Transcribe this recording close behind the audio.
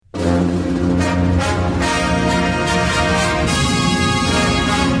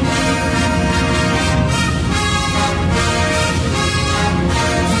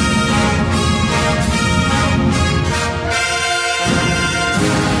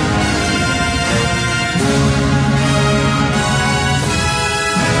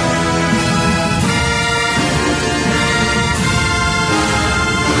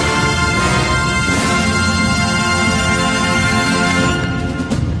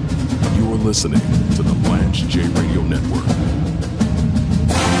listening to the Lance J Radio Network.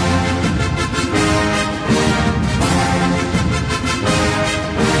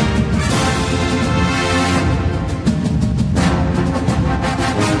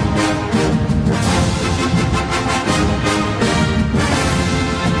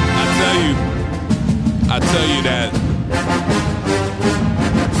 I tell you that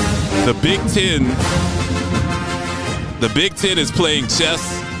the Big Ten is playing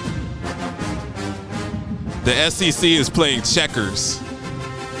chess. The SEC is playing checkers.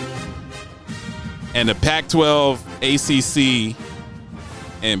 And the Pac-12, ACC,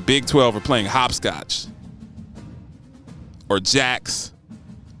 and Big 12 are playing hopscotch. Or jacks.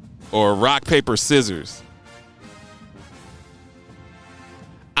 Or rock, paper, scissors.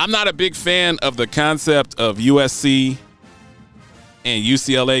 I'm not a big fan of the concept of USC and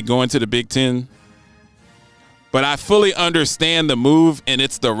UCLA going to the Big Ten, but I fully understand the move, and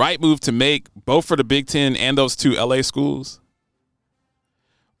it's the right move to make, both for the Big Ten and those two LA schools.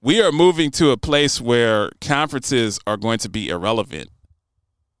 We are moving to a place where conferences are going to be irrelevant.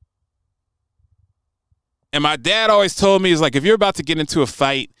 And my dad always told me, is like, if you're about to get into a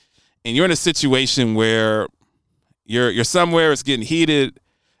fight and you're in a situation where you're somewhere, it's getting heated,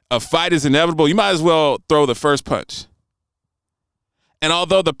 a fight is inevitable, you might as well throw the first punch. And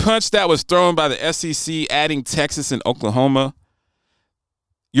although the punch that was thrown by the SEC adding Texas and Oklahoma,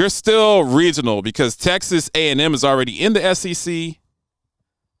 you're still regional because Texas A&M is already in the SEC.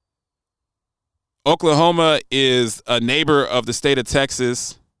 Oklahoma is a neighbor of the state of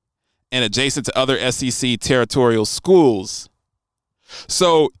Texas and adjacent to other SEC territorial schools.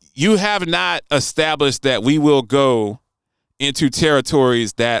 So you have not established that we will go into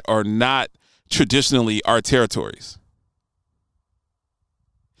territories that are not traditionally our territories.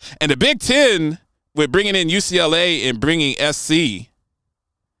 And the Big Ten, with bringing in UCLA and bringing SC,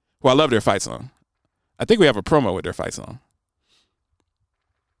 who I love their fight song. I think we have a promo with their fight song.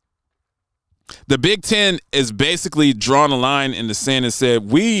 The Big Ten is basically drawn a line in the sand and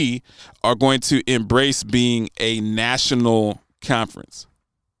said, we are going to embrace being a national conference.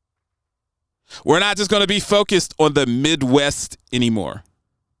 We're not just going to be focused on the Midwest anymore.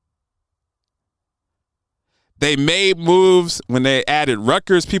 They made moves when they added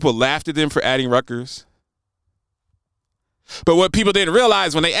Rutgers. People laughed at them for adding Rutgers. But what people didn't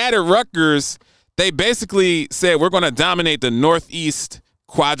realize, when they added Rutgers, they basically said, we're going to dominate the northeast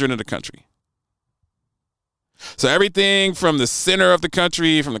quadrant of the country. So everything from the center of the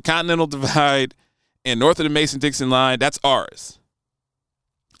country, from the Continental Divide and north of the Mason-Dixon line, that's ours.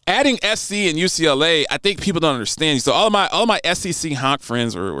 Adding SC and UCLA, I think people don't understand. So all of my SEC honk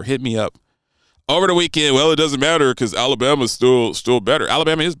friends were hitting me up over the weekend. Well, it doesn't matter because Alabama's still better.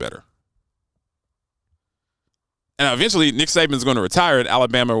 Alabama is better. And eventually Nick Saban's going to retire and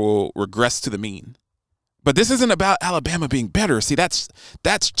Alabama will regress to the mean. But this isn't about Alabama being better. See, that's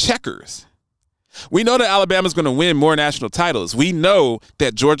checkers. We know that Alabama's going to win more national titles. We know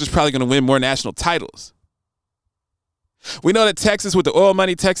that Georgia's probably going to win more national titles. We know that Texas with the oil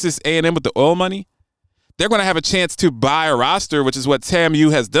money, Texas A&M with the oil money, they're going to have a chance to buy a roster, which is what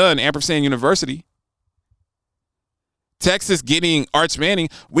TAMU has done, Ampersand University. Texas getting Arch Manning,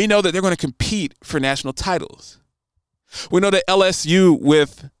 we know that they're going to compete for national titles. We know that LSU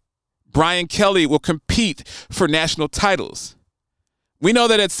with Brian Kelly will compete for national titles. We know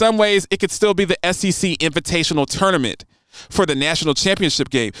that in some ways it could still be the SEC Invitational Tournament for the national championship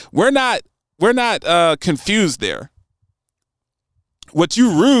game. We're not confused there. What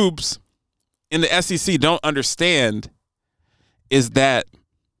you rubes in the SEC don't understand is that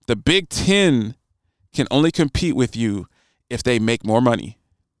the Big Ten can only compete with you if they make more money.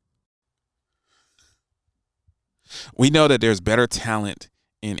 We know that there's better talent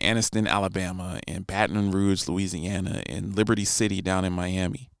in Anniston, Alabama, and Baton Rouge, Louisiana, and Liberty City down in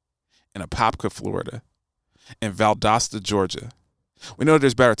Miami, and Apopka, Florida, and Valdosta, Georgia. We know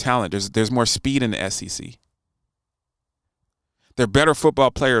there's better talent. There's more speed in the SEC. They're better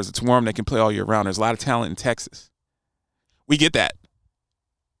football players. It's warm. They can play all year round. There's a lot of talent in Texas. We get that.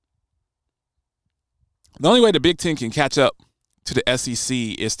 The only way the Big Ten can catch up to the SEC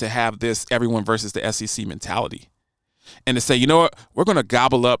is to have this everyone versus the SEC mentality. And to say, you know what, we're going to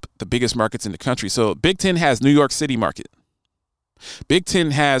gobble up the biggest markets in the country. So Big Ten has New York City market. Big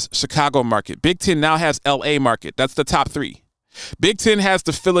Ten has Chicago market. Big Ten now has LA market. That's the top three. Big Ten has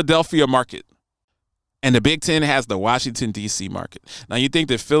the Philadelphia market. And the Big Ten has the Washington, D.C. market. Now, you think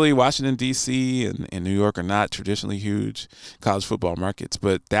that Philly, Washington, D.C., and New York are not traditionally huge college football markets,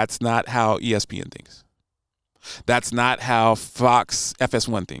 but that's not how ESPN thinks. That's not how Fox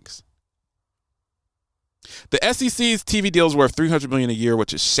FS1 thinks. The SEC's TV deal is worth $300 million a year,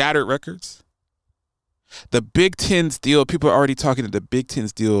 which is shattered records. The Big Ten's deal, people are already talking that the Big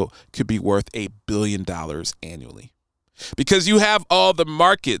Ten's deal could be worth $1 billion annually. Because you have all the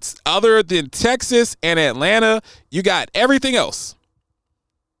markets. Other than Texas and Atlanta, you got everything else.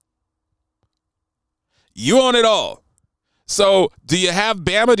 You own it all. So do you have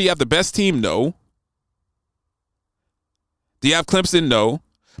Bama? Do you have the best team? No. Do you have Clemson? No.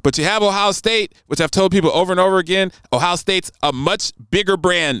 But you have Ohio State, which I've told people over and over again, Ohio State's a much bigger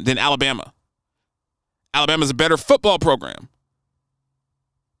brand than Alabama. Alabama's a better football program.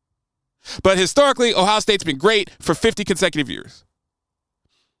 But historically, Ohio State's been great for 50 consecutive years.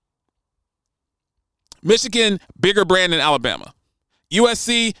 Michigan, bigger brand than Alabama.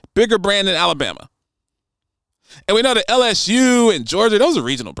 USC, bigger brand than Alabama. And we know that LSU and Georgia, those are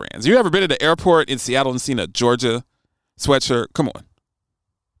regional brands. You ever been at the airport in Seattle and seen a Georgia sweatshirt? Come on.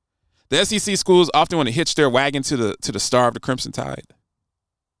 The SEC schools often want to hitch their wagon to the star of the Crimson Tide.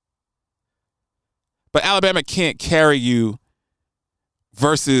 But Alabama can't carry you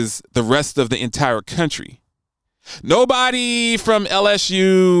versus the rest of the entire country. Nobody from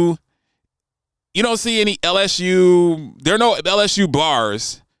LSU, you don't see any LSU, there are no LSU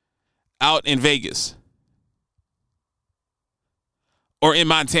bars out in Vegas or in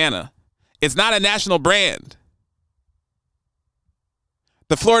Montana. It's not a national brand.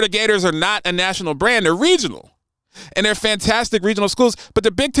 The Florida Gators are not a national brand. They're regional. And they're fantastic regional schools. But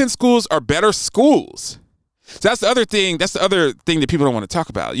the Big Ten schools are better schools. So that's the other thing. That's the other thing that people don't want to talk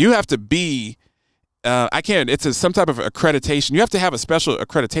about. You have to be, it's some type of accreditation. You have to have a special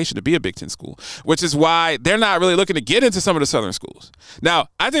accreditation to be a Big Ten school, which is why they're not really looking to get into some of the Southern schools. Now,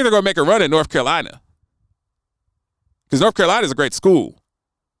 I think they're going to make a run at North Carolina because North Carolina is a great school.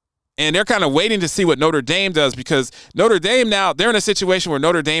 And they're kind of waiting to see what Notre Dame does because Notre Dame now, they're in a situation where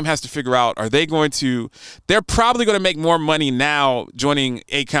Notre Dame has to figure out, they're probably going to make more money now joining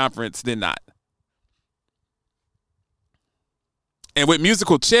a conference than not. And with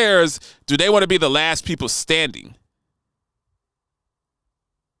musical chairs, do they want to be the last people standing?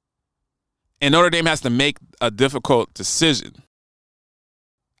 And Notre Dame has to make a difficult decision.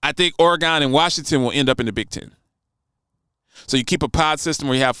 I think Oregon and Washington will end up in the Big Ten. So you keep a pod system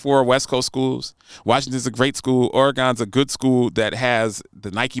where you have 4 West Coast schools. Washington's a great school. Oregon's a good school that has the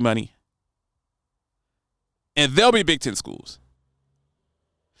Nike money. And they'll be Big Ten schools.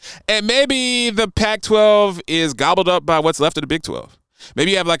 And maybe the Pac-12 is gobbled up by what's left of the Big 12.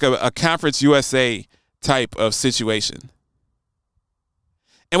 Maybe you have like a Conference USA type of situation.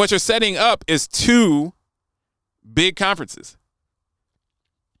 And what you're setting up is 2 big conferences.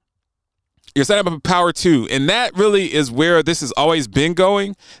 You're setting up a Power 2, and that really is where this has always been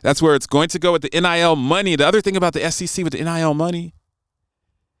going. That's where it's going to go with the NIL money. The other thing about the SEC with the NIL money,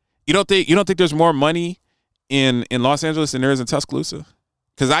 you don't think there's more money in Los Angeles than there is in Tuscaloosa?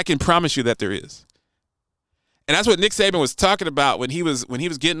 Because I can promise you that there is. And that's what Nick Saban was talking about when he was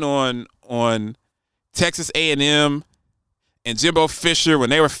getting on Texas A&M and Jimbo Fisher when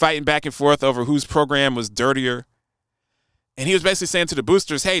they were fighting back and forth over whose program was dirtier. And he was basically saying to the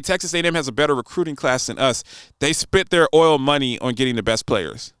boosters, hey, Texas A&M has a better recruiting class than us. They spent their oil money on getting the best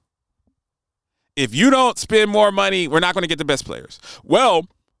players. If you don't spend more money, we're not going to get the best players. Well,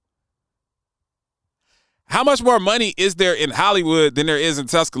 how much more money is there in Hollywood than there is in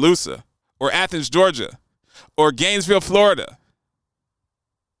Tuscaloosa or Athens, Georgia or Gainesville, Florida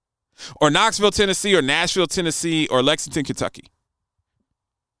or Knoxville, Tennessee or Nashville, Tennessee or Lexington, Kentucky?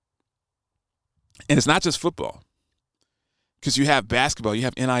 And it's not just football. Because you have basketball, you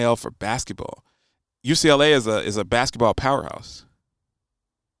have NIL for basketball. UCLA is a basketball powerhouse.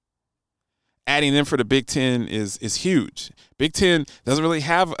 Adding them for the Big Ten is huge. Big Ten doesn't really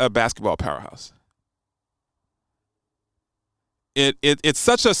have a basketball powerhouse. It's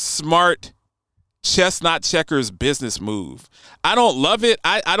such a smart chess not checkers business move. I don't love it.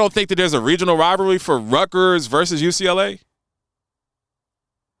 I don't think that there's a regional rivalry for Rutgers versus UCLA.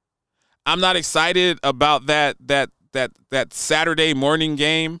 I'm not excited about that Saturday morning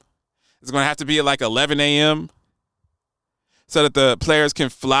game. It's going to have to be at like 11 a.m. so that the players can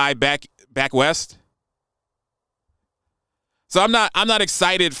fly back west. So I'm not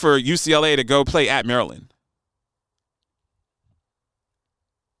excited for UCLA to go play at Maryland.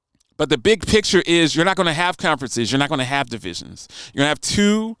 But the big picture is you're not going to have conferences. You're not going to have divisions. You're going to have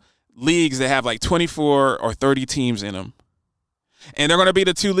 2 leagues that have like 24 or 30 teams in them. And they're going to be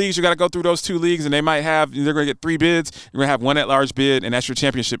the 2 leagues. You got to go through those 2 leagues, and they're going to get 3 bids. You're going to have 1 at-large bid, and that's your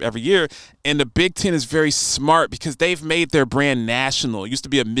championship every year. And the Big Ten is very smart because they've made their brand national. It used to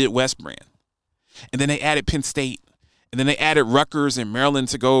be a Midwest brand. And then they added Penn State, And then they added Rutgers and Maryland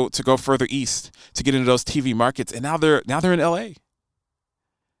to go further east to get into those TV markets. And now they're in LA.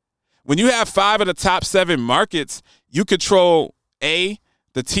 When you have 5 of the top 7 markets, you control A,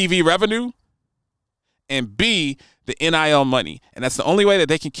 the TV revenue, and B, the NIL money. And that's the only way that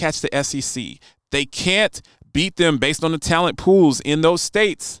they can catch the SEC. They can't beat them based on the talent pools in those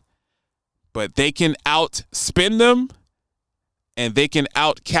states, but they can outspend them and they can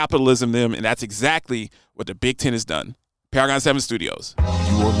out-capitalism them, and that's exactly what the Big Ten has done. Paragon 7 Studios. You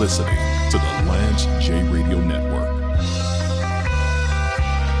are listening to the Lance J Radio Network.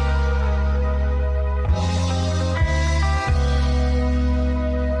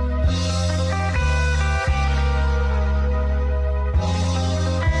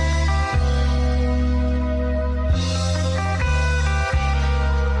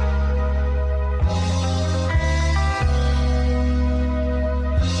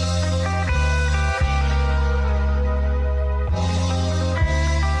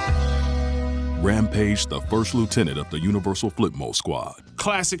 Rampage, the first lieutenant of the Universal Flipmo Squad.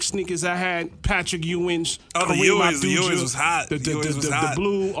 Classic sneakers I had, Patrick Ewing's. Oh, the Ewings was hot. The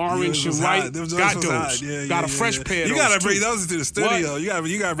blue, orange, and white. Got those. Got a fresh pair of those. You got to bring those into the studio. What? You got to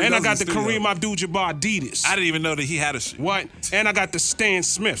bring those And I got in the Kareem Abdul-Jabbar Adidas. I didn't even know that he had a shoe. What? And I got the Stan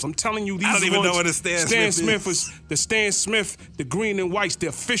Smiths. I'm telling you, these I don't even ones, know what a Stan Smith was the Stan Smith, the green and white's the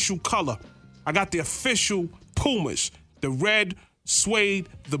official color. I got the official Pumas, the red suede,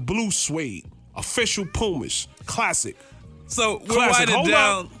 the blue suede. Official Pumas, classic. So we're Classic. winding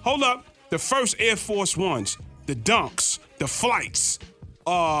down. Hold up. The first Air Force Ones, the Dunks, the Flights.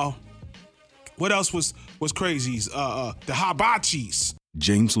 What else was crazies? The Hibachis.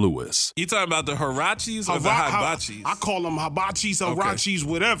 James Lewis. You talking about the Hirachis or the Hibachis? I call them Hibachis, Hirachis,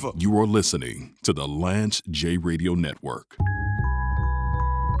 whatever. You are listening to the Lance J Radio Network.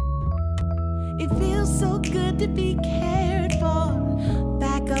 It feels so good to be cared for.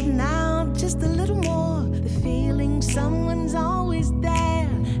 Back up now, just a little more. The feeling someone's always there,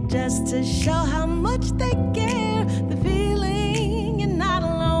 just to show how much they care. The feeling you're not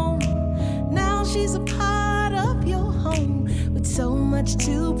alone. Now she's a part of your home, with so much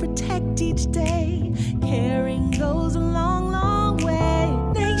to protect each day. Caring goes a long, long way.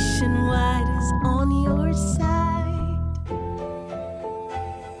 Nationwide is on your side.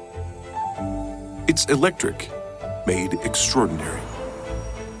 It's electric, made extraordinary.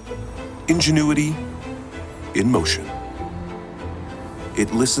 Ingenuity in motion.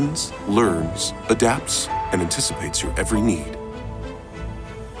 It listens, learns, adapts, and anticipates your every need.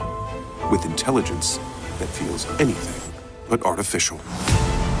 With intelligence that feels anything but artificial.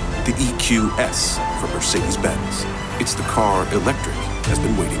 The EQS from Mercedes-Benz. It's the car electric has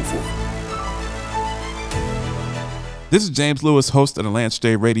been waiting for. This is James Lewis, host of the Lance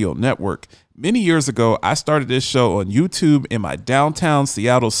J Radio Network. Many years ago, I started this show on YouTube in my downtown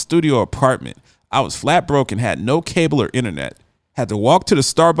Seattle studio apartment. I was flat broke and had no cable or internet. Had to walk to the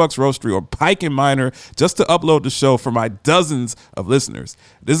Starbucks Roastery or Pike and Minor just to upload the show for my dozens of listeners.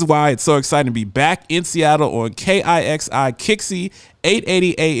 This is why it's so exciting to be back in Seattle on KIXI Kixie,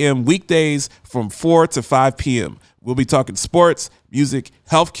 880 AM weekdays from 4 to 5 p.m. We'll be talking sports, music,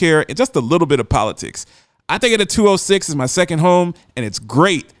 healthcare, and just a little bit of politics. I think the 206 is my second home, and it's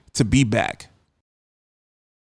great to be back.